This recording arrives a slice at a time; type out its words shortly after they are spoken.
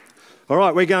All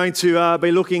right, we're going to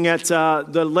be looking at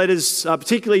the letters,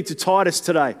 particularly to Titus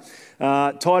today.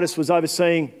 Titus was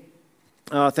overseeing,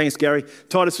 thanks Gary,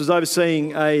 Titus was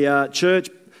overseeing a church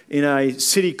in a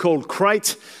city called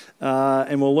Crete,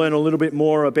 and we'll learn a little bit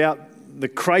more about the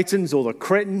Cretans or the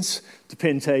Cretans,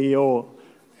 depends how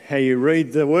you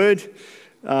read the word.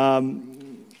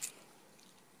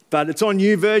 But it's on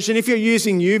YouVersion. If you're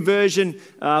using YouVersion,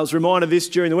 I was reminded of this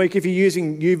during the week. If you're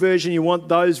using YouVersion, you want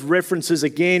those references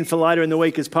again for later in the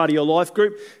week as part of your life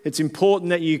group. It's important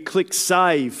that you click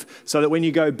save so that when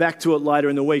you go back to it later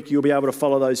in the week, you'll be able to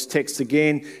follow those texts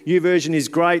again. YouVersion is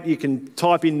great. You can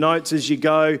type in notes as you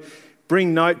go.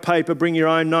 Bring note paper, bring your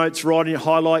own notes, write and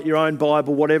highlight your own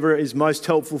Bible, whatever is most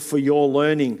helpful for your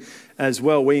learning as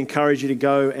well. We encourage you to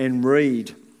go and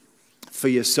read for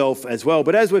yourself as well.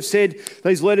 But as we've said,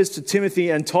 these letters to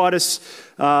Timothy and Titus,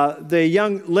 they're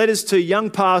letters to young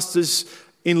pastors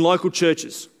in local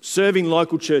churches, serving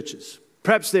local churches.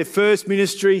 Perhaps their first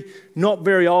ministry, not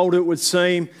very old it would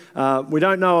seem. We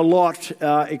don't know a lot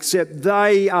except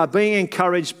they are being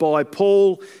encouraged by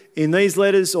Paul in these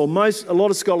letters, or a lot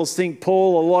of scholars think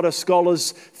Paul, a lot of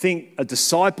scholars think a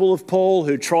disciple of Paul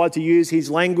who tried to use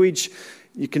his language.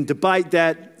 You can debate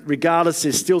that. Regardless,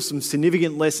 there's still some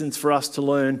significant lessons for us to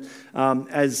learn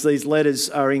as these letters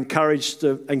are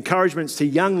encouragements to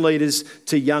young leaders,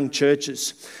 to young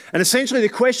churches. And essentially the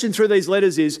question through these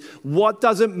letters is, what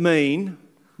does it mean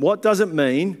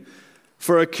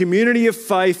for a community of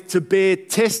faith to bear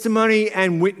testimony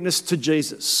and witness to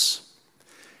Jesus?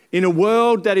 In a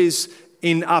world that is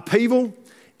in upheaval,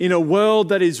 in a world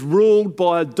that is ruled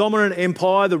by a dominant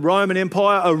empire, the Roman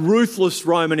Empire, a ruthless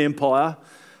Roman Empire,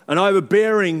 an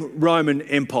overbearing Roman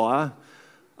Empire,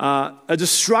 a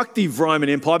destructive Roman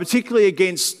Empire, particularly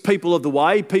against people of the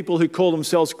way, people who call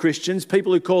themselves Christians,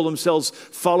 people who call themselves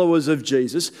followers of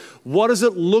Jesus. What does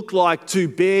it look like to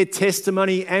bear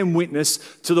testimony and witness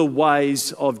to the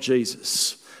ways of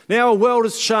Jesus? Now, our world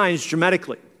has changed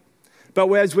dramatically.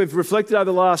 But as we've reflected over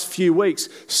the last few weeks,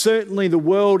 certainly the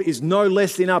world is no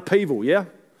less in upheaval, yeah?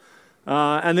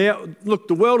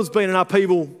 The world has been in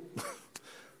upheaval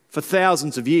for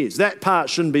thousands of years. That part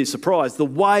shouldn't be a surprise. The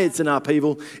way it's in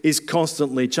upheaval is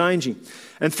constantly changing.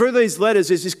 And through these letters,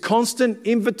 there's this constant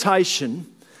invitation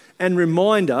and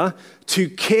reminder to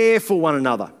care for one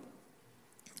another.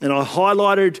 And I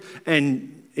highlighted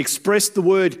and expressed the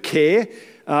word care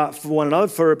for one another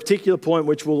for a particular point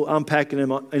which we'll unpack in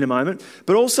a moment,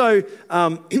 but also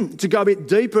to go a bit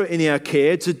deeper in our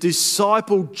care, to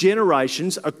disciple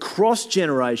generations across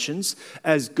generations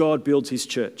as God builds his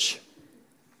church.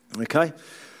 Okay,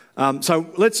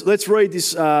 so let's read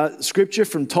this scripture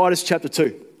from Titus chapter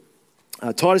 2.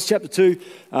 Titus chapter 2,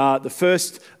 the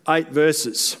first 8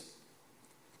 verses.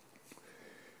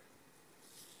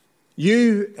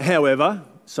 You,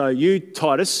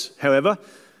 Titus, however,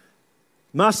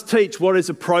 must teach what is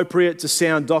appropriate to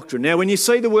sound doctrine. Now, when you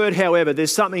see the word however,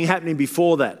 there's something happening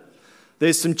before that.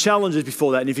 There's some challenges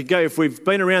before that. And if we've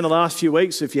been around the last few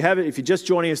weeks, if you're just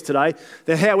joining us today,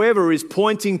 the however is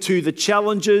pointing to the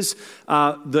challenges,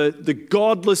 the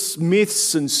godless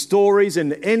myths and stories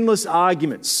and endless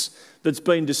arguments that's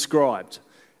been described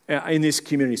in this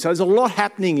community. So there's a lot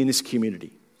happening in this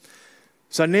community.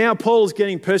 So now Paul is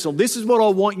getting personal. This is what I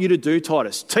want you to do,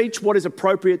 Titus. Teach what is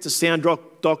appropriate to sound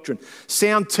doctrine,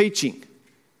 sound teaching,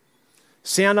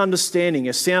 sound understanding,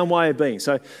 a sound way of being.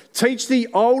 So teach the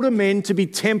older men to be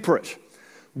temperate,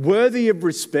 worthy of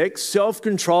respect,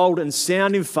 self-controlled and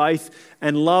sound in faith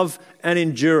and love and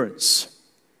endurance.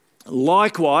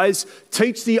 Likewise,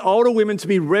 teach the older women to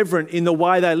be reverent in the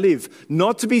way they live,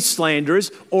 not to be slanderers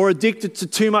or addicted to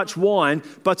too much wine,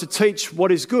 but to teach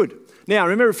what is good. Now,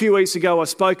 remember a few weeks ago I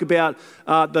spoke about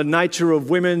the nature of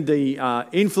women, the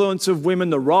influence of women,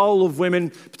 the role of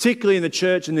women, particularly in the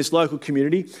church and this local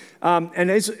community. And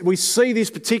as we see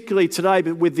this particularly today,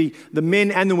 but with the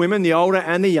men and the women, the older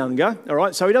and the younger, all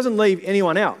right? So he doesn't leave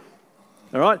anyone out.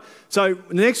 All right? So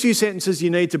the next few sentences you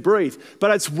need to breathe.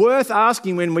 But it's worth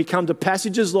asking when we come to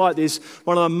passages like this,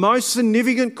 one of the most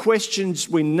significant questions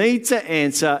we need to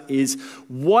answer is,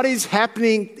 what is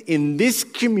happening in this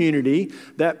community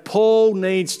that Paul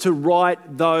needs to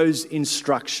write those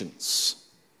instructions?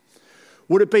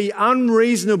 Would it be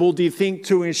unreasonable, do you think,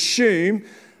 to assume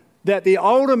that the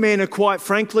older men are quite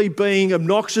frankly being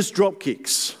obnoxious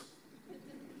dropkicks?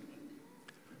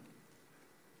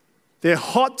 They're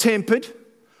hot-tempered,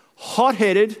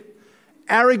 hot-headed,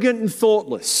 arrogant and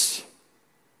thoughtless.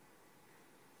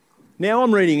 Now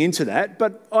I'm reading into that,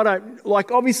 but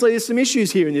obviously there's some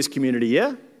issues here in this community,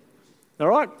 yeah? All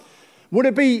right? Would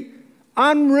it be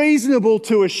unreasonable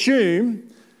to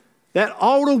assume that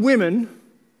older women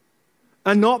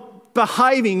are not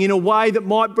behaving in a way that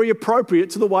might be appropriate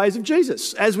to the ways of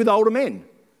Jesus, as with older men?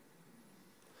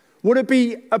 Would it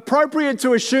be appropriate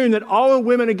to assume that older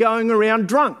women are going around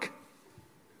drunk?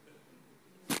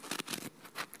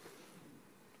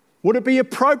 Would it be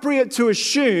appropriate to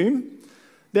assume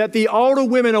that the older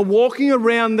women are walking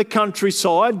around the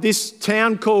countryside, this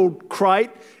town called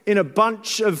Crete, in a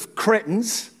bunch of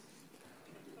cretins,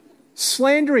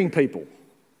 slandering people?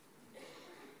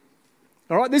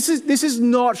 All right, this is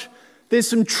not, there's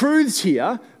some truths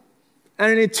here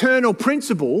and an eternal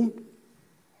principle,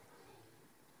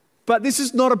 but this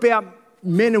is not about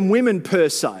men and women per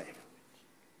se.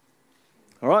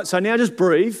 All right, so now just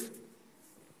breathe.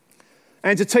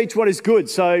 And to teach what is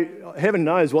good. So heaven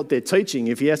knows what they're teaching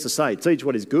if he has to say, teach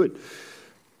what is good.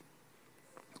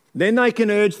 Then they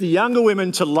can urge the younger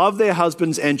women to love their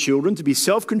husbands and children, to be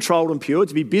self-controlled and pure,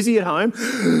 to be busy at home,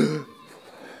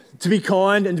 to be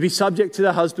kind and to be subject to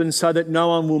their husbands so that no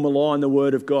one will malign the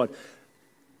word of God.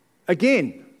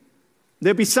 Again,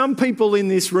 there'll be some people in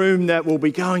this room that will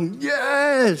be going,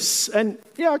 yes. And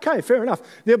yeah, okay, fair enough.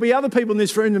 There'll be other people in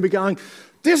this room that will be going,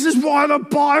 this is why the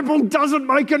Bible doesn't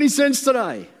make any sense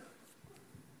today.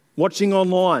 Watching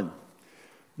online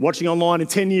in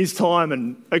 10 years' time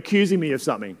and accusing me of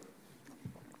something.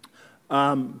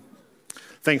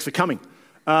 Thanks for coming.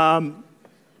 What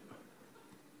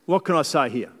can I say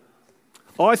here?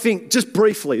 I think, just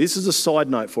briefly, this is a side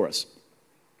note for us.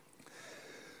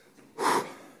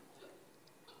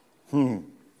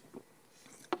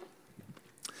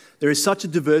 There is such a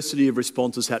diversity of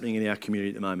responses happening in our community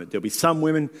at the moment. There'll be some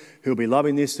women who'll be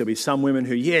loving this. There'll be some women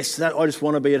who, yes, I just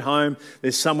want to be at home.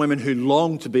 There's some women who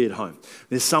long to be at home.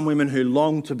 There's some women who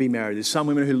long to be married. There's some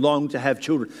women who long to have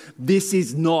children. This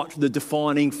is not the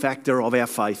defining factor of our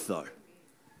faith, though.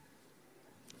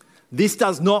 This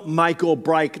does not make or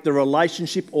break the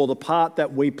relationship or the part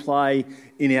that we play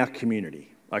in our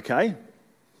community, okay?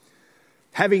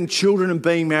 Having children and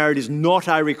being married is not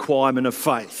a requirement of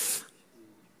faith.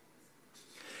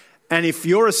 And if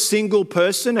you're a single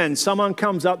person and someone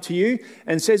comes up to you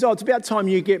and says, oh, it's about time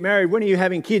you get married, when are you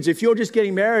having kids? If you're just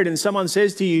getting married and someone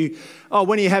says to you, oh,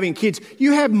 when are you having kids?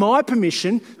 You have my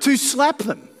permission to slap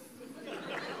them.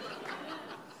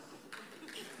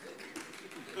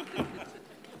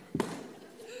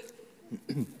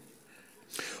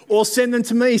 Or send them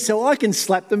to me so I can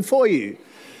slap them for you.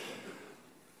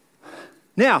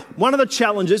 Now, one of the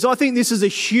challenges, I think this is a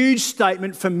huge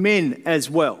statement for men as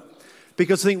well.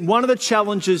 Because I think one of the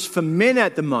challenges for men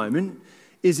at the moment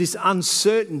is this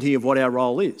uncertainty of what our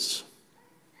role is.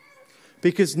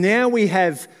 Because now we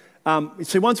have,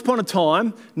 once upon a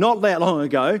time, not that long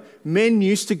ago, men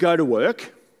used to go to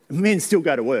work. Men still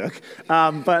go to work.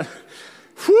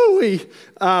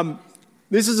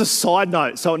 This is a side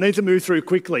note, so I need to move through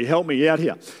quickly. Help me out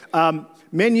here.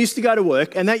 Men used to go to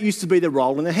work, and that used to be the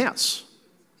role in the house.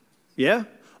 Yeah?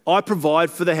 I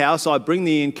provide for the house, I bring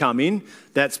the income in,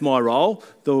 that's my role.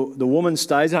 The woman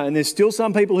stays at home, and there's still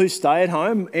some people who stay at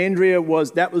home.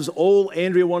 That was all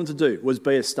Andrea wanted to do, was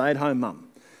be a stay-at-home mum.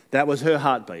 That was her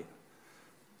heartbeat.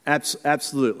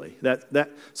 Absolutely.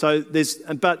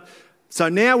 So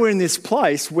now we're in this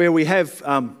place where we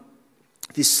have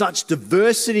this such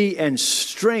diversity and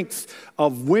strength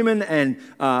of women and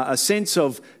a sense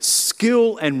of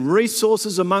skill and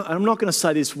resources among, I'm not going to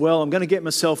say this well, I'm going to get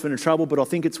myself into trouble, but I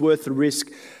think it's worth the risk.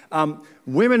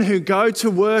 Women who go to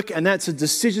work and that's a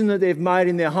decision that they've made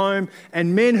in their home,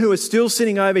 and men who are still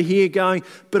sitting over here going,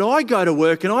 but I go to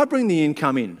work and I bring the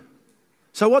income in.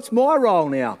 So what's my role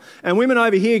now? And women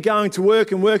over here going to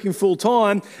work and working full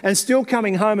time and still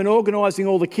coming home and organising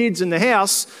all the kids in the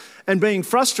house and being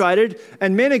frustrated,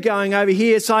 and men are going over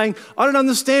here saying, I don't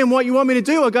understand what you want me to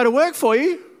do. I go to work for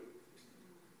you.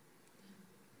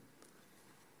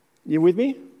 You with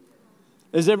me?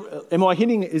 Is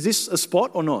this a spot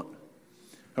or not?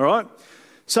 All right.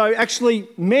 So actually,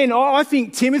 men, I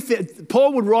think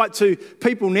Paul would write to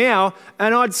people now,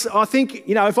 and I think,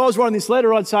 if I was writing this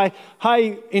letter, I'd say,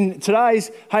 hey,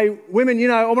 women,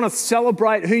 I want to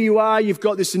celebrate who you are. You've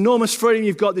got this enormous freedom.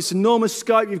 You've got this enormous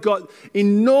scope. You've got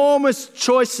enormous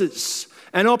choices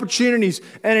and opportunities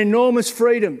and enormous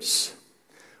freedoms.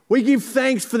 We give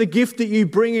thanks for the gift that you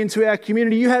bring into our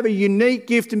community. You have a unique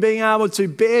gift in being able to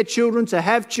bear children, to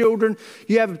have children.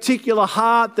 You have a particular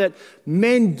heart that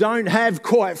many men don't have,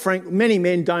 quite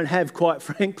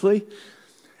frankly.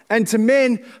 And to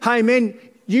men, hey men,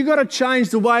 you got to change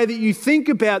the way that you think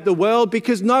about the world,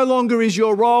 because no longer is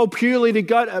your role purely to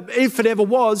go, if it ever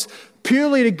was,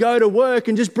 purely to go to work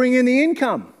and just bring in the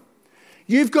income.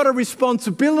 You've got a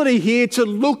responsibility here to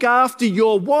look after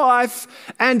your wife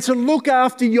and to look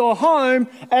after your home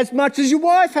as much as your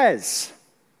wife has.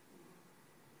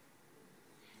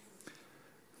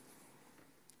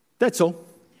 That's all.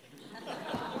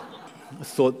 I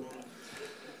thought...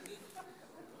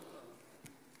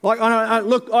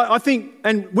 I think,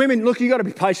 and women, look, you've got to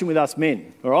be patient with us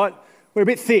men, all right? We're a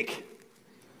bit thick.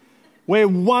 We're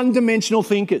one-dimensional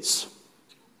thinkers.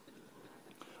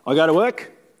 I go to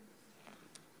work,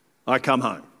 I come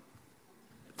home.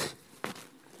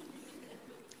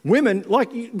 Women,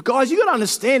 guys, you've got to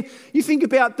understand, you think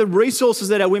about the resources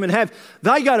that our women have.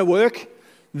 They go to work,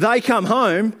 they come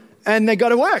home, and they go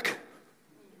to work.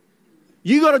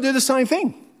 You've got to do the same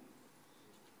thing.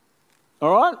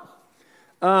 All right?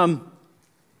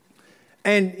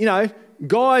 And,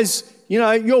 guys,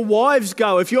 your wives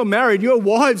go, if you're married, your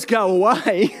wives go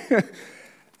away.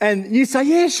 And you say,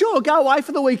 yeah, sure, go away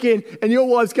for the weekend. And your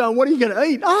wife's going, what are you going to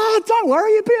eat? Oh, don't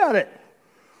worry about it.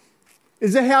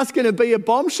 Is the house going to be a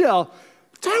bombshell?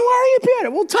 Don't worry about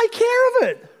it. We'll take care of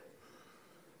it.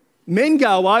 Men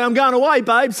go away. I'm going away,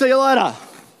 babe. See you later.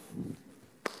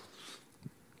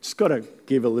 Just got to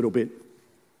give a little bit.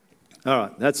 All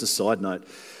right, that's a side note.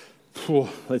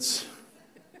 Let's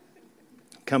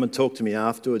come and talk to me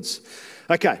afterwards.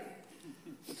 Okay,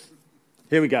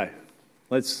 here we go.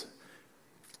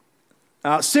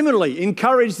 Similarly,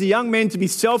 encourage the young men to be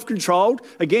self-controlled.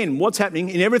 Again, what's happening?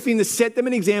 In everything to set them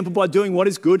an example by doing what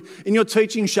is good. In your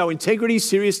teaching, show integrity,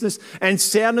 seriousness, and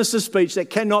soundness of speech that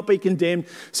cannot be condemned,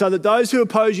 so that those who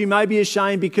oppose you may be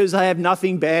ashamed because they have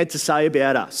nothing bad to say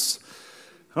about us.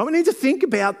 We need to think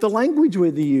about the language we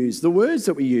use, the words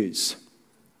that we use.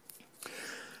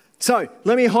 So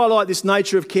let me highlight this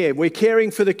nature of care. We're caring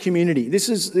for the community. This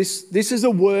is a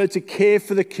word, to care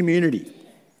for the community.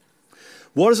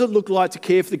 What does it look like to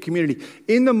care for the community?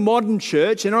 In the modern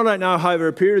church, and I don't know how over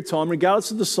a period of time, regardless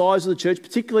of the size of the church,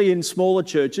 particularly in smaller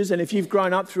churches, and if you've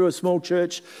grown up through a small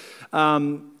church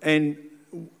and then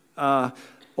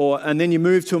you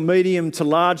move to a medium to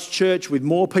large church with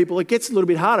more people, it gets a little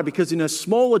bit harder because in a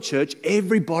smaller church,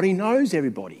 everybody knows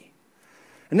everybody.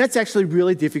 And that's actually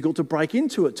really difficult to break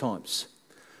into at times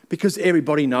because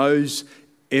everybody knows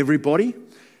everybody.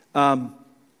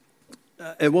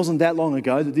 It wasn't that long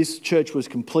ago that this church was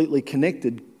completely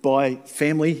connected by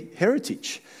family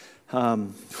heritage. But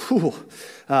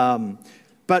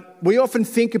we often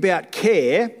think about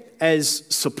care as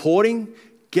supporting,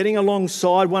 getting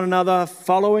alongside one another,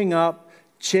 following up,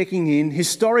 checking in.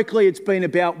 Historically, it's been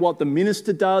about what the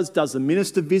minister does. Does the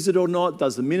minister visit or not?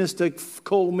 Does the minister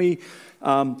call me?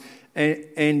 So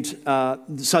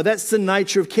that's the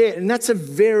nature of care. And that's a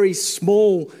very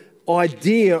small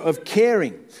idea of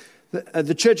caring.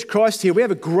 The Church of Christ here, we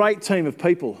have a great team of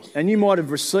people, and you might have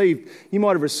received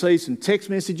some text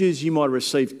messages, you might have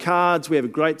received cards. We have a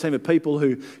great team of people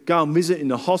who go and visit in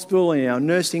the hospital, in our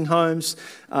nursing homes.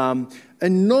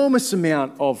 Enormous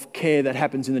amount of care that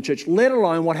happens in the church, let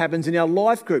alone what happens in our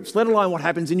life groups, let alone what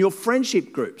happens in your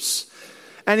friendship groups.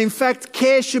 And in fact,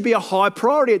 care should be a high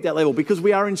priority at that level because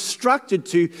we are instructed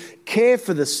to care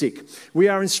for the sick. We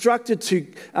are instructed to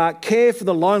care for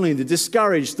the lonely, the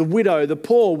discouraged, the widow, the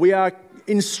poor. We are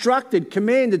instructed,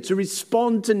 commanded to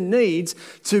respond to needs,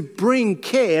 to bring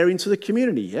care into the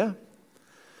community, yeah?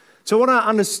 So I want to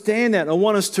understand that. I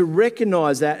want us to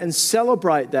recognise that and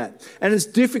celebrate that. And it's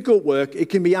difficult work. It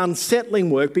can be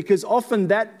unsettling work because often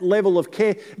that level of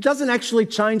care doesn't actually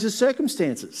change the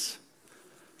circumstances.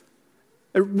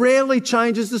 It rarely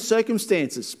changes the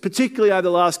circumstances, particularly over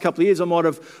the last couple of years. I might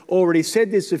have already said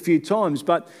this a few times,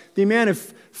 but the amount of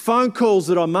phone calls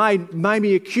that I made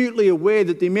me acutely aware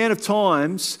that the amount of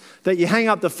times that you hang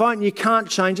up the phone and you can't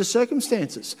change the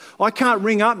circumstances. I can't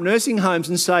ring up nursing homes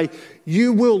and say,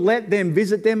 you will let them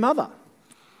visit their mother.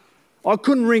 I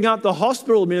couldn't ring up the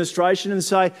hospital administration and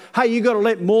say, hey, you've got to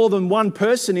let more than one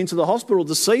person into the hospital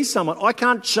to see someone. I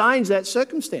can't change that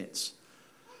circumstance.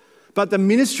 But the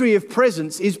ministry of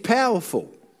presence is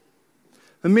powerful.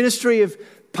 The ministry of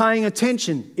paying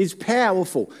attention is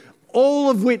powerful. All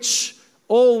of which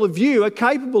all of you are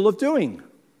capable of doing.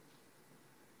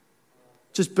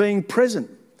 Just being present,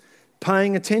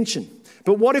 paying attention.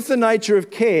 But what if the nature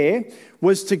of care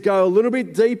was to go a little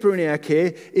bit deeper in our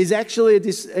care, is actually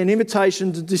an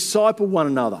invitation to disciple one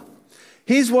another?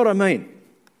 Here's what I mean.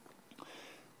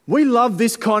 We love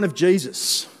this kind of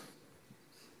Jesus.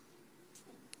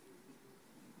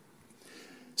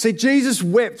 See, Jesus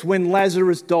wept when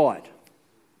Lazarus died.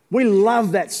 We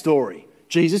love that story.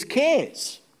 Jesus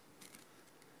cares.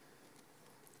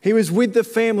 He was with the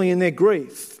family in their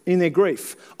grief.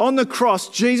 On the cross,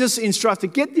 Jesus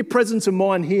instructed, get your presence of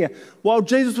mind here. While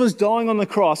Jesus was dying on the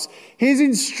cross, his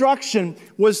instruction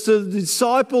was to the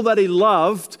disciple that he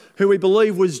loved, who we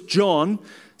believe was John,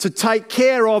 to take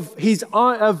care of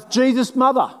Jesus'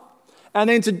 mother. And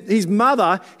then to his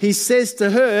mother, he says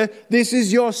to her, this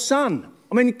is your son.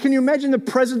 I mean, can you imagine the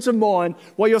presence of mind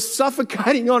while you're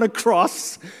suffocating on a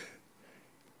cross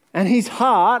and his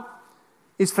heart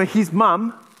is for his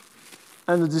mum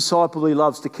and the disciple he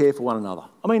loves to care for one another?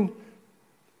 I mean,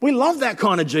 we love that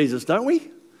kind of Jesus, don't we?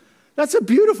 That's a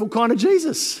beautiful kind of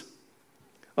Jesus.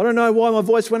 I don't know why my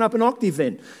voice went up an octave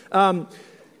then.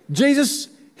 Jesus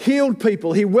healed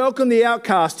people. He welcomed the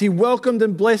outcast. He welcomed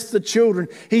and blessed the children.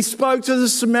 He spoke to the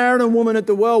Samaritan woman at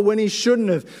the well when he shouldn't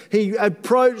have. He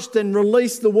approached and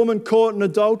released the woman caught in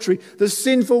adultery. The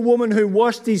sinful woman who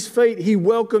washed his feet, he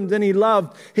welcomed and he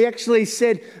loved. He actually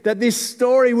said that this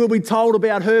story will be told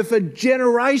about her for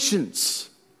generations.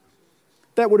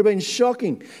 That would have been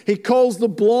shocking. He calls the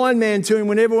blind man to him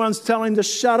when everyone's telling him to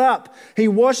shut up. He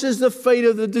washes the feet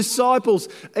of the disciples,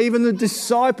 even the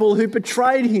disciple who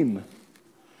betrayed him.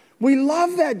 We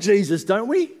love that Jesus, don't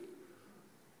we?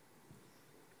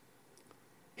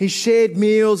 He shared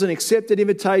meals and accepted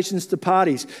invitations to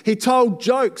parties. He told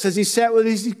jokes as he sat with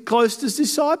his closest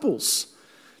disciples.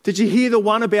 Did you hear the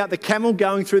one about the camel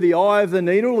going through the eye of the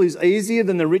needle is easier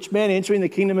than the rich man entering the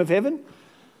kingdom of heaven?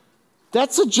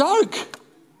 That's a joke.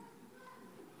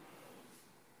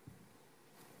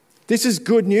 This is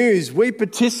good news. We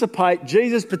participate.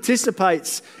 Jesus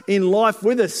participates in life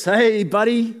with us. Hey,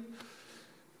 buddy.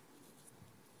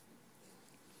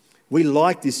 We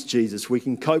like this Jesus. We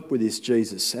can cope with this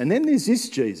Jesus. And then there's this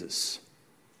Jesus.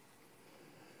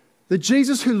 The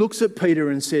Jesus who looks at Peter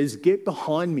and says, get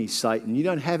behind me, Satan. You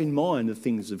don't have in mind the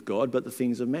things of God, but the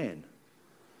things of man.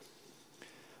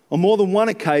 On more than one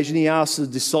occasion, he asks the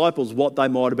disciples what they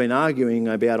might have been arguing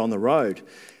about on the road.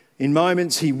 In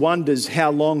moments, he wonders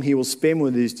how long he will spend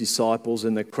with his disciples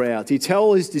and the crowds. He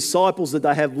tells his disciples that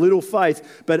they have little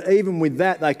faith, but even with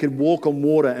that, they could walk on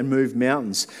water and move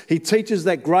mountains. He teaches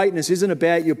that greatness isn't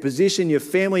about your position, your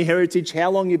family heritage,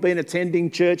 how long you've been attending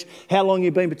church, how long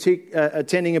you've been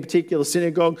attending a particular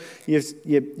synagogue.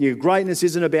 Your greatness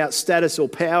isn't about status or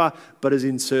power, but is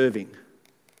in serving.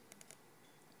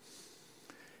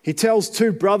 He tells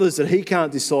two brothers that he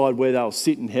can't decide where they'll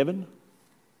sit in heaven.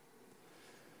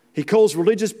 He calls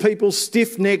religious people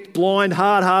stiff-necked, blind,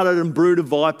 hard-hearted and brood of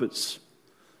vipers.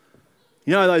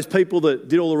 You know those people that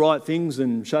did all the right things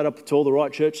and showed up to all the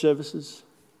right church services?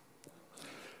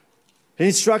 He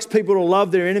instructs people to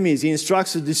love their enemies. He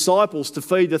instructs the disciples to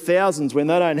feed the thousands when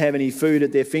they don't have any food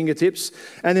at their fingertips.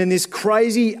 And then this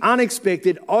crazy,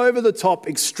 unexpected, over-the-top,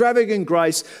 extravagant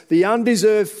grace, the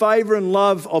undeserved favour and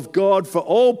love of God for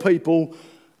all people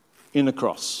in the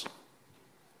cross.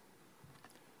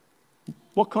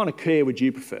 What kind of care would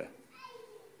you prefer?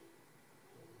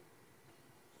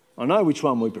 I know which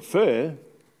one we prefer.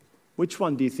 Which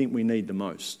one do you think we need the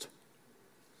most?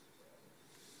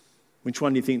 Which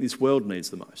one do you think this world needs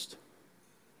the most?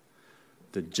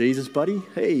 The Jesus buddy?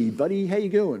 Hey, buddy, how you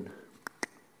going?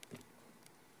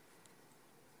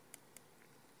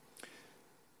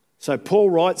 So Paul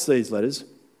writes these letters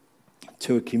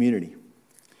to a community. And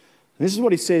this is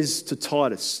what he says to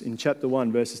Titus in chapter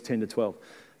 1, verses 10 to 12.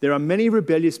 There are many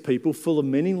rebellious people full of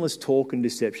meaningless talk and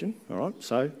deception. All right,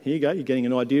 so here you go. You're getting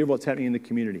an idea of what's happening in the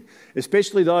community.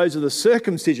 Especially those of the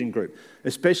circumcision group,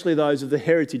 especially those of the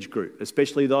heritage group,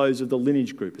 especially those of the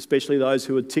lineage group, especially those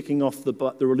who are ticking off the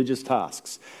religious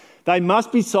tasks. They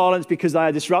must be silenced because they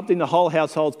are disrupting the whole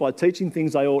households by teaching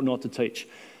things they ought not to teach.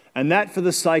 And that for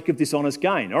the sake of dishonest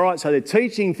gain. All right, so they're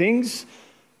teaching things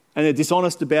and they're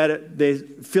dishonest about it. They're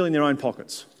filling their own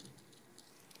pockets.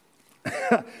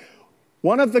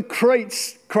 One of the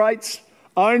Crate's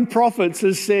own prophets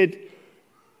has said,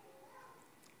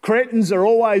 Cretans are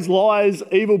always liars,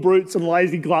 evil brutes and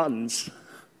lazy gluttons.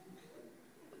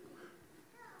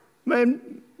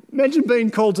 Man, imagine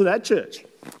being called to that church.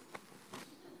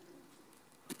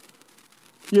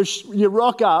 You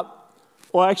rock up,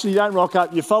 or actually you don't rock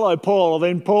up, you follow Paul, and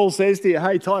then Paul says to you,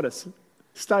 hey Titus,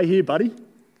 stay here, buddy.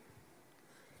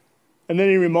 And then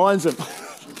he reminds them,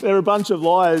 they're a bunch of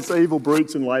liars, evil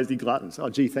brutes and lazy gluttons. Oh,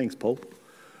 gee, thanks, Paul.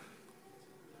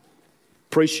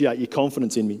 Appreciate your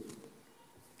confidence in me.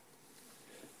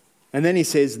 And then he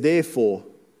says, therefore,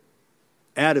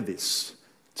 out of this,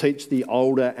 teach the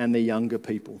older and the younger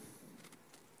people.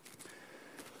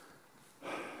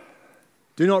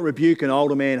 Do not rebuke an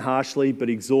older man harshly, but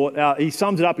exhort... he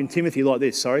sums it up in Timothy like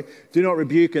this, Do not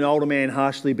rebuke an older man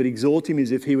harshly, but exhort him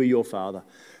as if he were your father.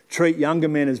 Treat younger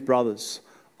men as brothers,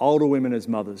 older women as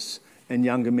mothers, and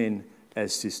younger men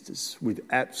as sisters, with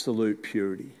absolute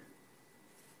purity.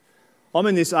 I'm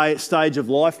in this stage of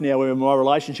life now where my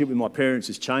relationship with my parents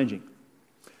is changing.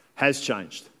 Has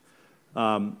changed.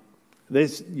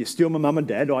 You're still my mum and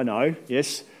dad, I know,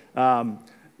 yes.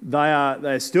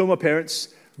 They're still my parents,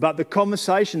 but the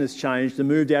conversation has changed and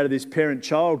moved out of this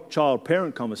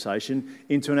parent-child-parent conversation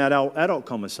into an adult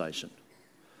conversation.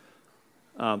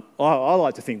 I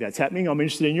like to think that's happening. I'm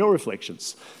interested in your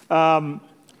reflections.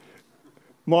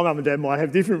 My mum and dad might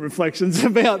have different reflections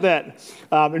about that.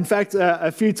 In fact,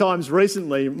 a few times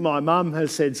recently, my mum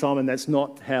has said, Simon, that's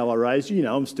not how I raised you. You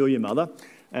know, I'm still your mother.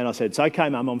 And I said, it's okay,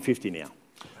 Mum, I'm 50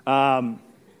 now.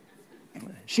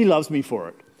 She loves me for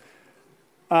it.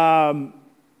 And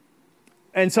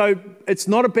so it's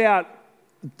not about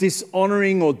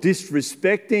dishonouring or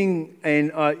disrespecting.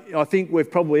 And I think we've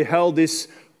probably held this,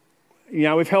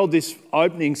 we've held this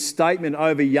opening statement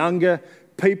over younger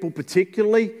people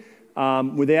particularly,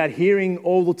 without hearing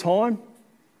all the time.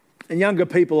 And younger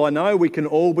people, I know, we can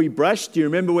all be brash. Do you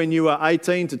remember when you were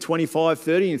 18 to 25,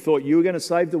 30 and you thought you were going to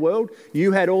save the world?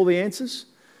 You had all the answers.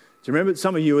 Do you remember?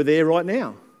 Some of you are there right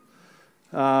now.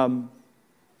 And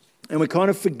we kind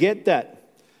of forget that.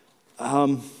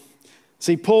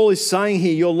 See, Paul is saying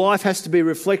here, your life has to be a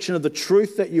reflection of the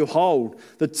truth that you hold,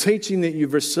 the teaching that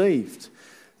you've received.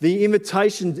 The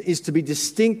invitation is to be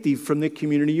distinctive from the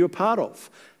community you're part of.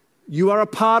 You are a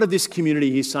part of this community,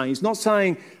 he's saying. He's not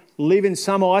saying live in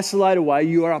some isolated way.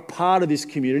 You are a part of this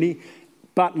community,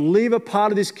 but live a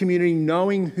part of this community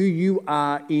knowing who you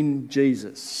are in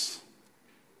Jesus.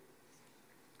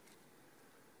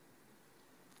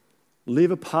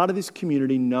 Live a part of this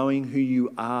community knowing who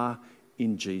you are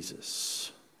in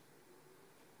Jesus.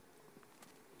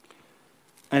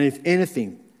 And if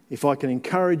anything, if I can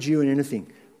encourage you in anything,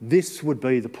 this would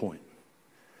be the point.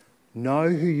 Know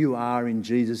who you are in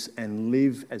Jesus and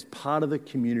live as part of the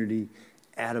community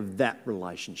out of that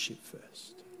relationship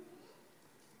first.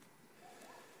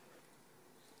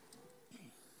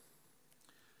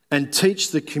 And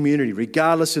teach the community,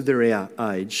 regardless of their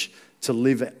age, to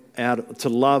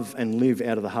love and live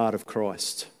out of the heart of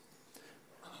Christ.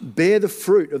 Bear the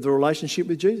fruit of the relationship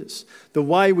with Jesus. The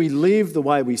way we live, the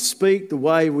way we speak, the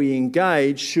way we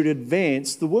engage should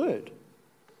advance the word.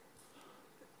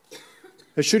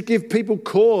 It should give people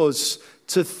cause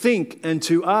to think and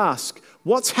to ask,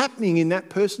 what's happening in that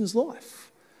person's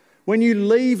life? When you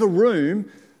leave a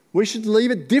room, we should leave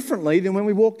it differently than when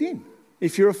we walked in,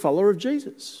 if you're a follower of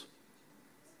Jesus.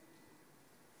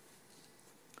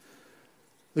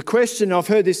 The question, I've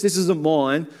heard this isn't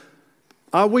mine,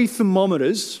 are we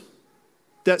thermometers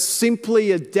that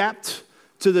simply adapt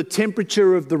to the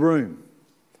temperature of the room?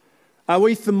 Are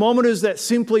we thermometers that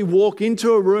simply walk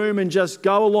into a room and just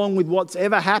go along with what's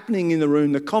ever happening in the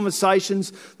room, the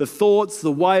conversations, the thoughts,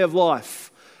 the way of life?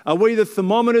 Are we the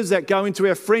thermometers that go into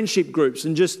our friendship groups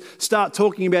and just start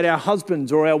talking about our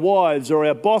husbands or our wives or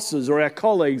our bosses or our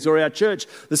colleagues or our church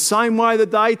the same way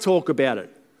that they talk about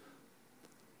it?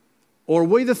 Or are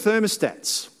we the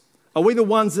thermostats? Are we the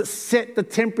ones that set the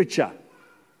temperature,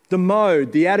 the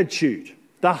mode, the attitude,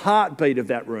 the heartbeat of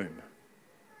that room?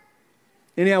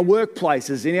 In our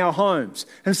workplaces, in our homes.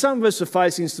 And some of us are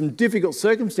facing some difficult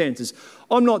circumstances.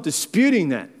 I'm not disputing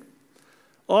that.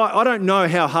 I don't know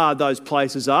how hard those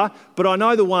places are, but I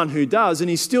know the one who does, and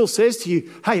he still says to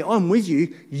you, hey, I'm with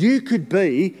you. You could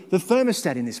be the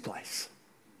thermostat in this place.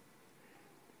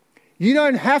 You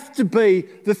don't have to be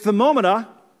the thermometer.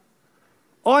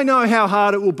 I know how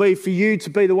hard it will be for you to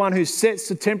be the one who sets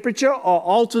the temperature or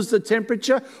alters the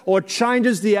temperature or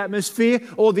changes the atmosphere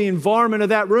or the environment of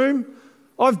that room.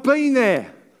 I've been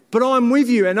there, but I'm with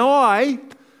you. And I,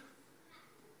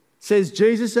 says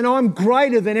Jesus, and I'm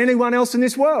greater than anyone else in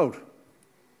this world.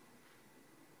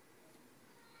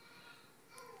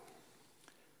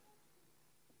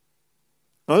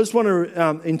 I just want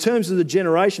to, in terms of the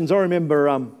generations, I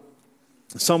remember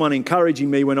someone encouraging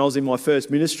me when I was in my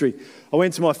first ministry. I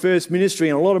went to my first ministry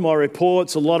and a lot of my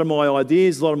reports, a lot of my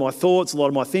ideas, a lot of my thoughts, a lot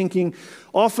of my thinking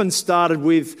often started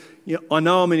with, I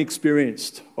know I'm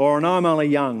inexperienced, or I know I'm only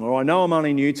young, or I know I'm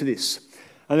only new to this.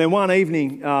 And then one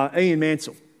evening, Ian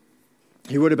Mansell,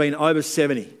 he would have been over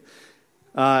 70.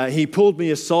 He pulled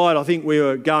me aside. I think we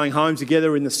were going home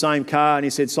together in the same car, and he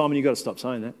said, Simon, you've got to stop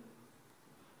saying that.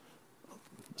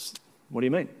 What do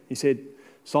you mean? He said,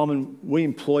 Simon, we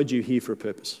employed you here for a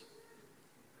purpose.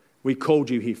 We called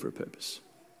you here for a purpose.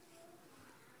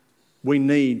 We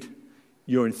need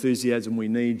your enthusiasm, we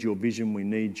need your vision, we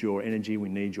need your energy, we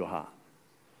need your heart.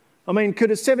 I mean, could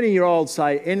a 70-year-old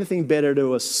say anything better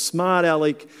to a smart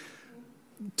aleck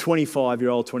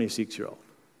 25-year-old, 26-year-old?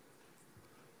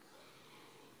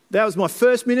 That was my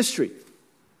first ministry.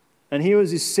 And here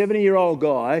was this 70-year-old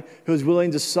guy who was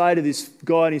willing to say to this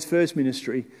guy in his first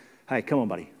ministry, hey, come on,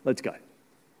 buddy, let's go.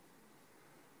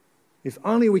 If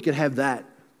only we could have that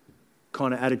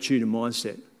kind of attitude and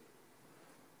mindset.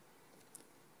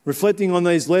 Reflecting on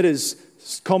these letters,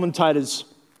 commentators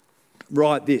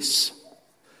write this.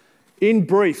 In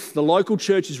brief, the local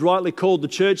church is rightly called the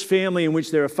church family, in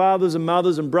which there are fathers and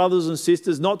mothers and brothers and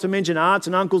sisters, not to mention aunts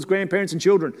and uncles, grandparents and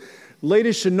children.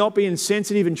 Leaders should not be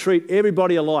insensitive and treat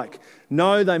everybody alike.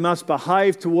 No, they must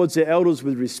behave towards their elders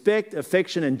with respect,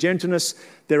 affection and gentleness,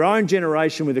 their own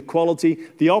generation with equality,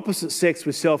 the opposite sex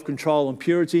with self-control and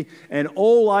purity, and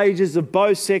all ages of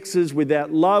both sexes with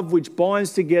that love which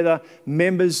binds together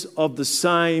members of the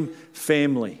same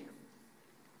family.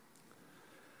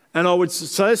 And I would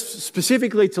say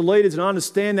specifically to leaders, and I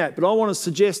understand that, but I want to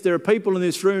suggest there are people in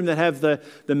this room that have the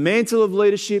mantle of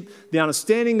leadership, the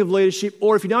understanding of leadership,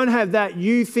 or if you don't have that,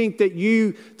 you think that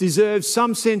you deserve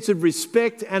some sense of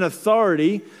respect and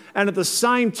authority, and at the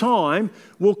same time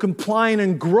will complain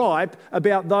and gripe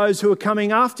about those who are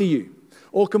coming after you,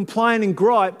 or complain and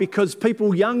gripe because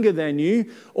people younger than you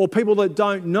or people that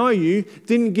don't know you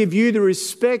didn't give you the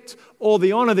respect or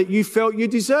the honour that you felt you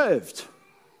deserved.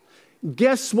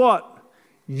 Guess what?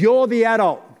 You're the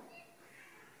adult.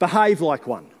 Behave like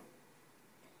one.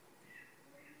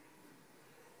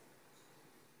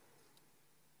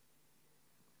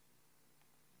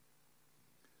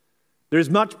 There is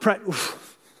much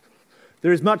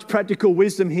practical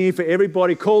wisdom here for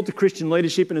everybody called to Christian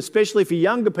leadership, and especially for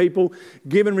younger people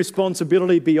given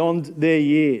responsibility beyond their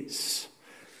years.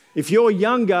 If you're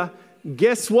younger,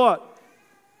 guess what?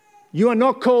 You are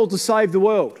not called to save the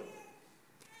world.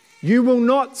 You will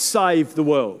not save the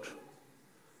world.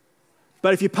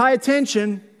 But if you pay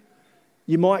attention,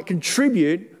 you might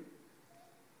contribute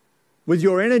with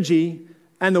your energy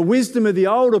and the wisdom of the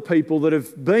older people that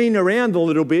have been around a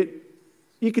little bit.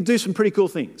 You could do some pretty cool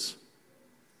things.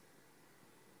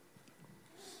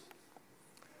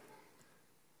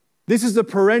 This is a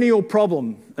perennial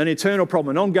problem, an eternal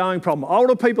problem, an ongoing problem.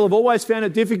 Older people have always found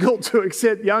it difficult to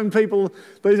accept young people.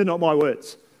 These are not my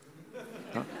words.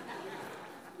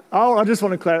 I just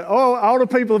want to clarify. Older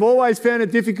people have always found it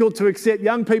difficult to accept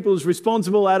young people as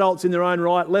responsible adults in their own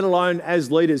right, let alone as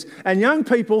leaders. And young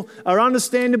people are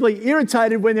understandably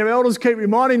irritated when their elders keep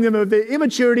reminding them of their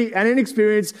immaturity and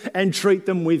inexperience and treat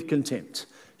them with contempt.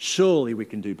 Surely we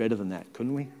can do better than that,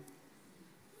 couldn't we?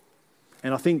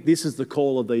 And I think this is the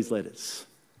call of these letters.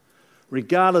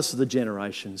 Regardless of the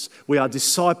generations, we are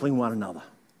discipling one another.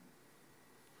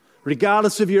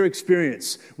 Regardless of your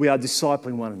experience, we are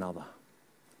discipling one another.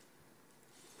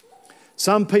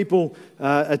 Some people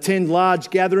attend large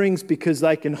gatherings because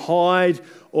they can hide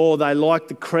or they like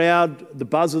the crowd, the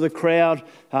buzz of the crowd.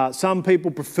 Some people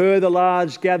prefer the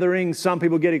large gatherings. Some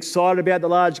people get excited about the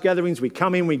large gatherings. We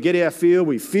come in, we get our feel,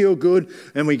 we feel good,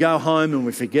 and we go home and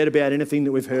we forget about anything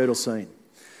that we've heard or seen.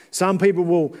 Some people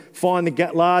will find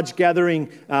the large gathering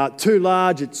too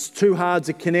large. It's too hard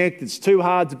to connect. It's too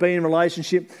hard to be in a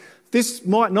relationship. This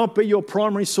might not be your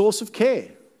primary source of care.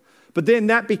 But then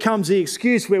that becomes the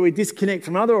excuse where we disconnect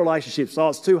from other relationships. Oh,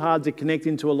 it's too hard to connect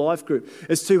into a life group.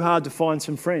 It's too hard to find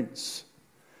some friends.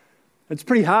 It's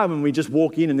pretty hard when we just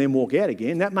walk in and then walk out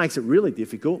again. That makes it really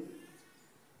difficult.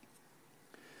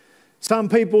 Some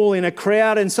people in a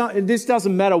crowd, and this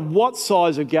doesn't matter what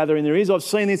size of gathering there is. I've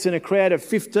seen this in a crowd of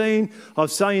 15.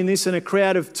 I've seen this in a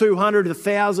crowd of 200,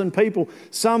 1,000 people.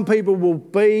 Some people will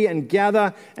be and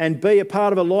gather and be a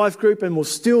part of a life group and will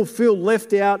still feel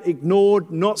left out, ignored,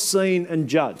 not seen and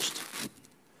judged.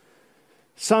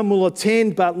 Some will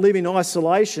attend but live in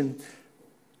isolation.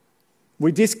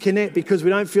 We disconnect because we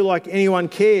don't feel like anyone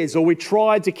cares, or we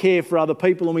tried to care for other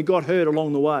people and we got hurt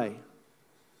along the way.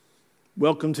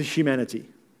 Welcome to humanity.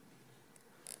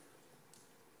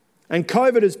 And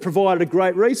COVID has provided a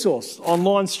great resource,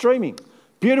 online streaming.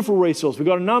 Beautiful resource. We've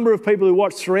got a number of people who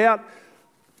watch throughout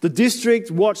the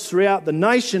district, watch throughout the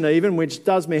nation even, which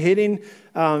does me head in.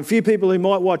 A few people who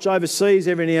might watch overseas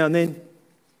every now and then.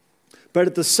 But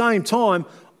at the same time,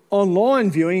 online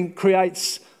viewing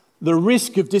creates the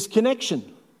risk of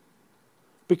disconnection.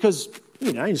 Because,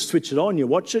 you switch it on, you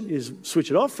watch it, you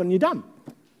switch it off and you're done.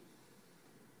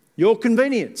 Your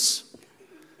convenience.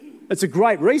 It's a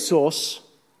great resource,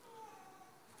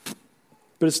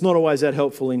 but it's not always that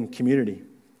helpful in community.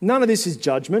 None of this is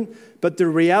judgment, but the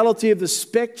reality of the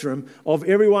spectrum of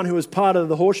everyone who is part of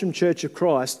the Horsham Church of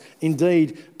Christ,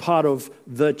 indeed part of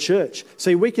the church.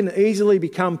 See, we can easily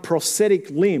become prosthetic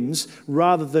limbs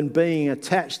rather than being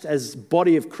attached as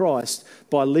body of Christ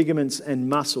by ligaments and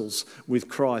muscles with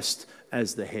Christ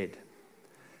as the head.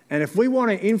 And if we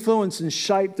want to influence and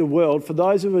shape the world, for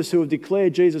those of us who have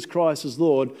declared Jesus Christ as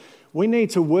Lord, we need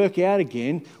to work out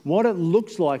again what it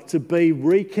looks like to be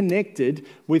reconnected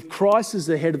with Christ as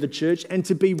the head of the church and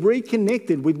to be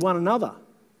reconnected with one another.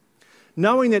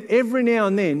 Knowing that every now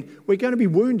and then we're going to be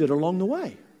wounded along the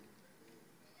way.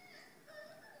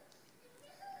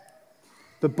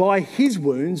 but by his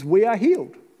wounds we are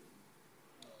healed.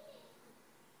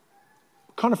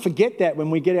 Kind of forget that when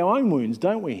we get our own wounds,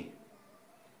 don't we?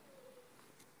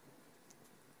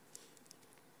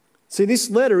 See, this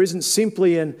letter isn't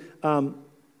simply an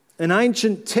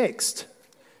ancient text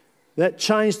that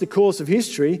changed the course of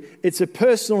history. It's a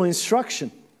personal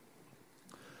instruction.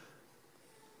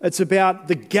 It's about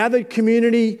the gathered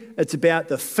community. It's about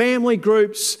the family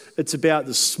groups. It's about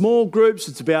the small groups.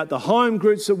 It's about the home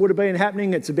groups that would have been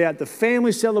happening. It's about the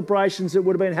family celebrations that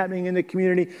would have been happening in the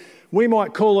community. We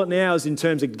might call it now as in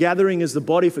terms of gathering as the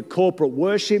body for corporate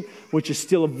worship, which is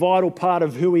still a vital part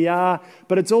of who we are.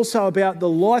 But it's also about the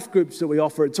life groups that we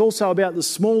offer. It's also about the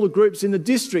smaller groups in the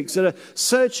districts that are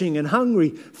searching and hungry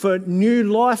for new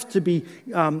life to be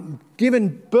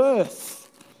given birth.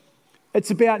 It's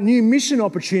about new mission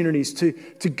opportunities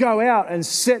to go out and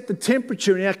set the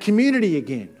temperature in our community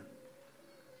again.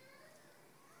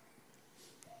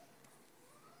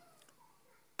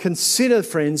 Consider,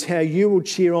 friends, how you will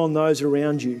cheer on those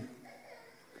around you.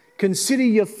 Consider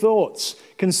your thoughts.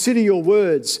 Consider your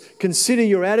words. Consider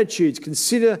your attitudes.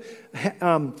 Consider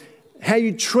how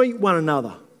you treat one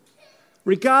another.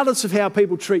 Regardless of how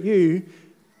people treat you,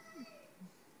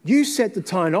 you set the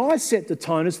tone. I set the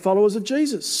tone as followers of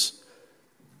Jesus.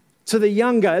 To the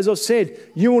younger, as I've said,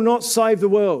 you will not save the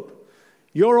world.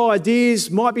 Your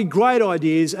ideas might be great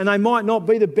ideas and they might not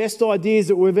be the best ideas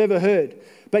that we've ever heard.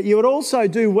 But you would also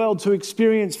do well to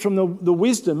experience from the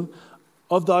wisdom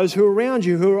of those who are around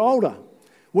you, who are older.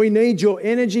 We need your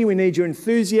energy, we need your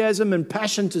enthusiasm and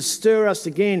passion to stir us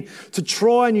again, to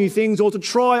try new things or to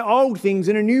try old things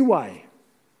in a new way.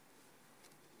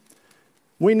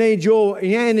 We need your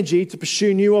energy to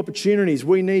pursue new opportunities.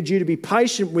 We need you to be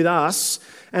patient with us.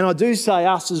 And I do say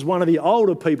us as one of the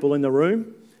older people in the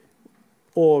room,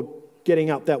 or getting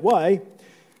up that way,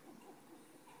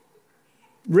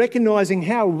 recognising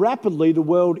how rapidly the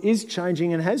world is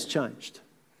changing and has changed.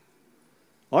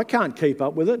 I can't keep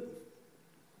up with it.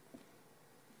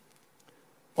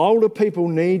 Older people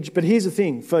need, but here's the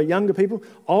thing, for younger people,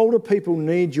 older people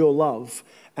need your love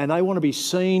and they want to be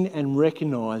seen and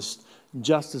recognised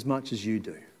just as much as you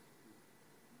do.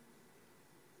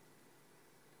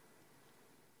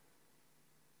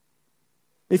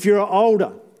 If you're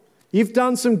older, you've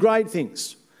done some great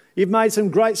things. You've made some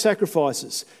great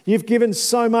sacrifices. You've given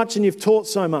so much and you've taught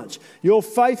so much. Your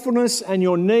faithfulness and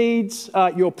your needs,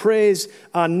 your prayers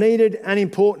are needed and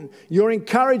important. Your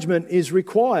encouragement is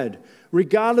required,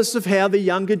 regardless of how the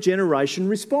younger generation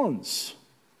responds.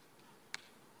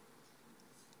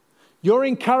 Your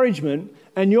encouragement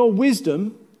and your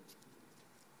wisdom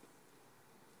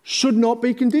should not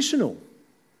be conditional.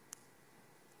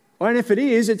 And if it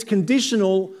is, it's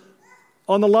conditional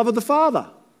on the love of the Father.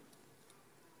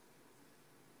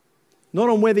 Not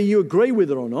on whether you agree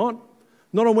with it or not.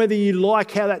 Not on whether you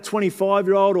like how that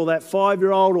 25-year-old or that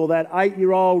 5-year-old or that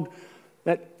 8-year-old,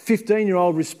 that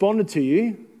 15-year-old responded to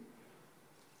you.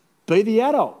 Be the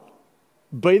adult.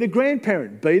 Be the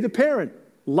grandparent. Be the parent.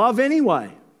 Love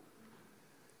anyway.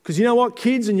 Because you know what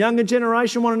kids and younger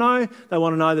generation want to know? They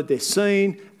want to know that they're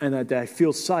seen and that they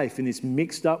feel safe in this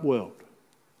mixed up world.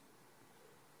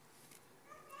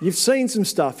 You've seen some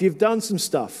stuff. You've done some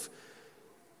stuff.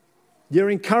 Your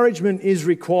encouragement is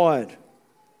required.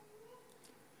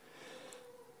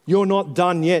 You're not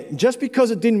done yet. Just because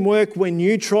it didn't work when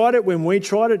you tried it, when we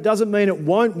tried it, doesn't mean it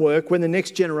won't work when the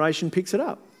next generation picks it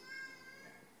up.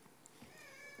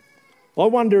 I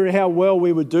wonder how well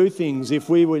we would do things if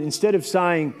we would, instead of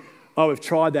saying, oh, we've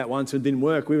tried that once and it didn't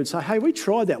work, we would say, hey, we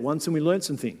tried that once and we learned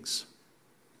some things.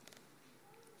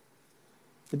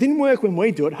 It didn't work when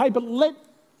we do it. Hey, but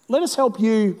let us help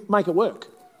you make it work.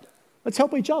 Let's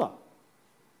help each other.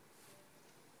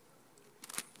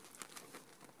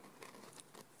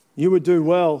 You would do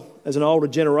well as an older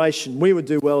generation. We would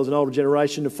do well as an older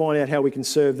generation to find out how we can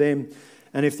serve them.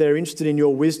 And if they're interested in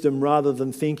your wisdom, rather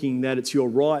than thinking that it's your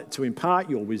right to impart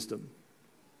your wisdom.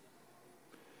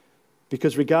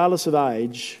 Because regardless of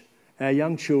age, our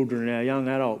young children, our young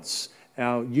adults,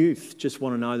 our youth just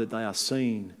want to know that they are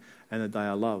seen and that they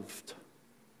are loved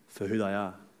for who they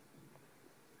are.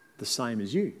 The same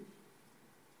as you.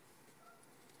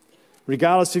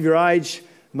 Regardless of your age,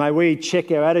 may we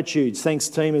check our attitudes. Thanks,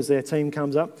 team, as their team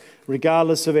comes up.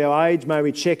 Regardless of our age, may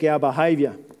we check our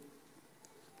behaviour.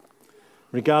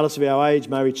 Regardless of our age,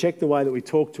 may we check the way that we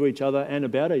talk to each other and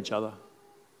about each other.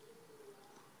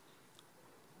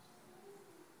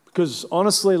 Because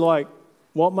honestly,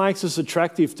 what makes us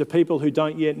attractive to people who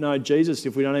don't yet know Jesus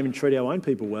if we don't even treat our own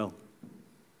people well?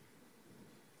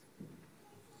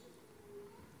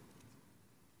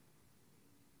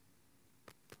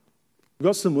 We've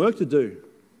got some work to do.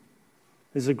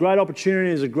 There's a great opportunity,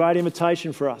 there's a great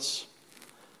invitation for us.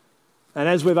 And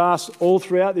as we've asked all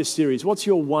throughout this series, what's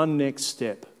your one next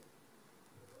step?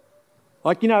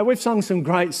 Like, we've sung some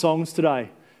great songs today.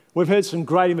 We've heard some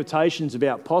great invitations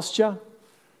about posture,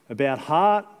 about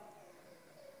heart,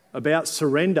 about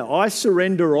surrender. I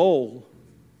surrender all.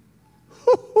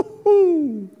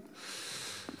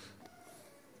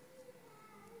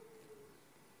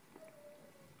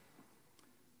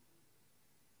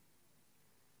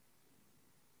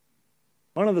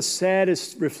 One of the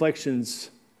saddest reflections,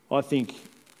 I think,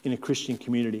 in a Christian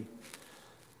community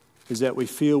is that we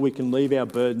feel we can leave our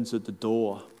burdens at the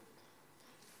door.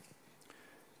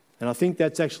 And I think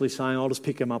that's actually saying, I'll just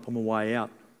pick them up on the way out.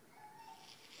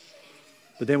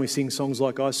 But then we sing songs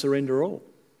like, I surrender all.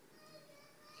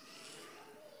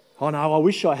 Oh no, I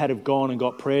wish I had have gone and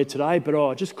got prayer today, but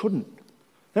I just couldn't.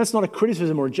 That's not a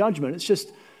criticism or a judgment. It's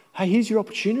just, hey, here's your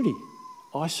opportunity.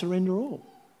 I surrender all.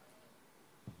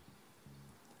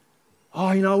 Oh,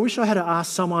 I wish I had to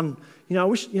ask someone,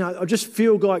 I just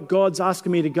feel like God's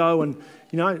asking me to go and,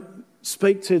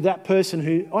 speak to that person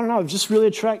who, I don't know, just really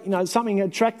something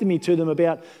attracted me to them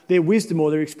about their wisdom or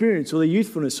their experience or their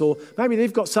youthfulness, or maybe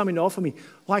they've got something to offer me.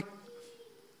 Like,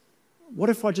 what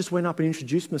if I just went up and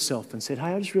introduced myself and said,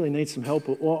 hey, I just really need some help.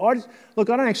 Or, I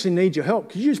don't actually need your help.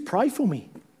 Could you just pray for me?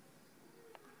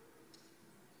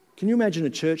 Can you imagine a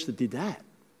church that did that?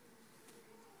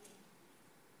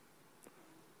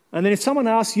 And then if someone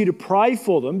asks you to pray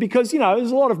for them, because,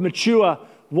 there's a lot of mature,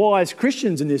 wise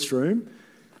Christians in this room,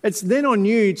 it's then on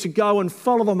you to go and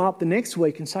follow them up the next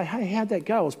week and say, hey, how'd that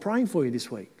go? I was praying for you this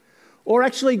week. Or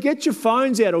actually get your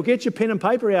phones out or get your pen and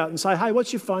paper out and say, hey,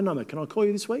 what's your phone number? Can I call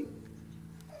you this week?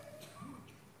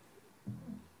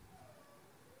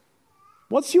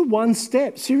 What's your one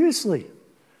step? Seriously.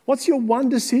 What's your one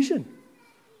decision?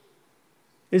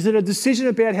 Is it a decision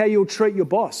about how you'll treat your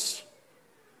boss?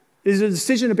 Is it a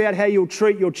decision about how you'll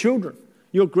treat your children,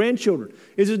 your grandchildren?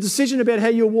 Is it a decision about how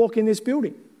you'll walk in this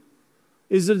building?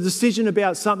 Is it a decision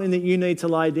about something that you need to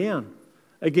lay down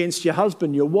against your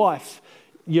husband, your wife,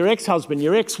 your ex-husband,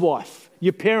 your ex-wife,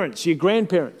 your parents, your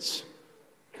grandparents?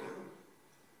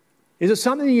 Is it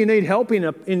something that you need help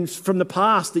in from the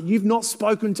past that you've not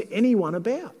spoken to anyone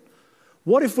about?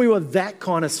 What if we were that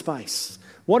kind of space?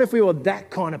 What if we were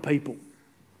that kind of people?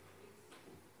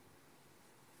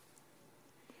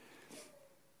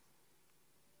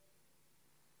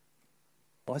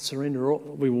 I surrender all.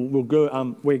 We'll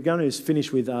go. We're going to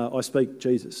finish with I Speak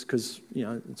Jesus, because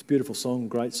it's a beautiful song,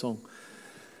 great song.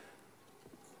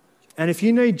 And if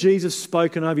you need Jesus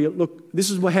spoken over you, look, this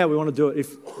is how we want to do it.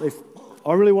 If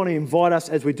I really want to invite us,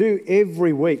 as we do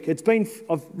every week.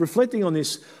 I'm reflecting on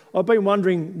this. I've been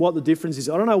wondering what the difference is.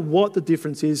 I don't know what the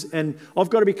difference is, and I've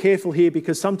got to be careful here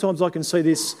because sometimes I can see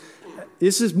this.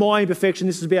 This is my imperfection.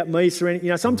 This is about me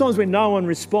surrendering. Sometimes when no one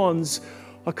responds,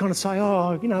 I kind of say,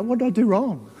 what did I do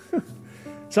wrong?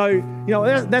 So,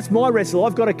 that's my wrestle.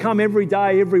 I've got to come every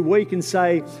day, every week and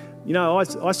say,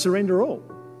 I surrender all.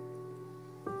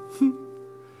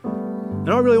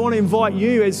 And I really want to invite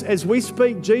you as we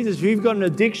speak Jesus, if you've got an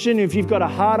addiction, if you've got a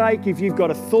heartache, if you've got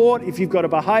a thought, if you've got a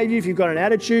behaviour, if you've got an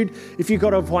attitude, if you've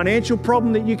got a financial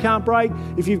problem that you can't break,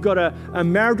 if you've got a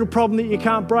marital problem that you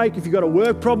can't break, if you've got a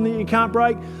work problem that you can't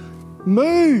break,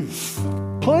 move,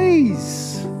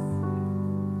 please.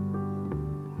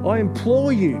 I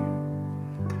implore you.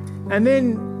 And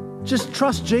then just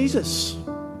trust Jesus.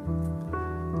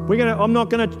 I'm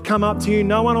not going to come up to you.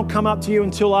 No one will come up to you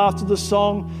until after the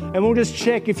song. And we'll just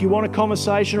check if you want a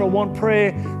conversation or want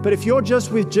prayer. But if you're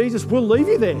just with Jesus, we'll leave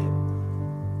you there.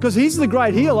 Because He's the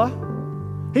great healer.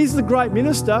 He's the great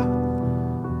minister.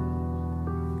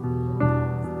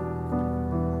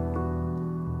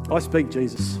 I speak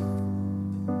Jesus.